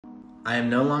I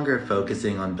am no longer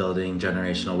focusing on building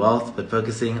generational wealth, but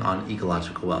focusing on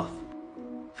ecological wealth.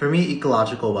 For me,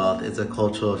 ecological wealth is a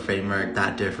cultural framework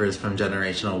that differs from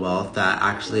generational wealth that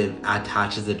actually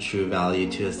attaches a true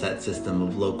value to a set system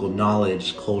of local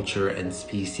knowledge, culture, and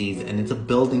species, and it's a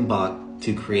building block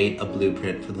to create a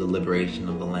blueprint for the liberation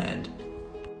of the land.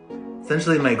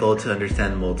 Essentially, my goal to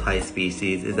understand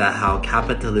multi-species is that how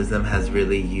capitalism has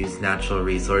really used natural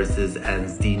resources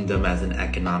and deemed them as an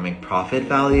economic profit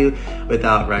value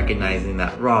without recognizing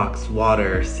that rocks,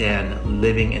 water, sand,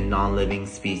 living and non-living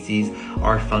species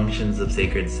are functions of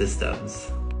sacred systems.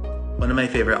 One of my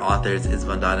favorite authors is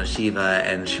Vandana Shiva,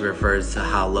 and she refers to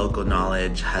how local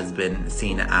knowledge has been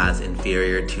seen as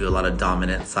inferior to a lot of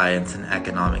dominant science and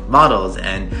economic models.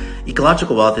 And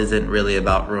ecological wealth isn't really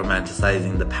about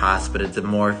romanticizing the past, but it's a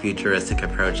more futuristic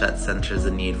approach that centers the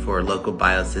need for local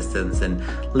biosystems and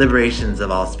liberations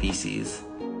of all species.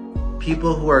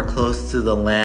 People who are close to the land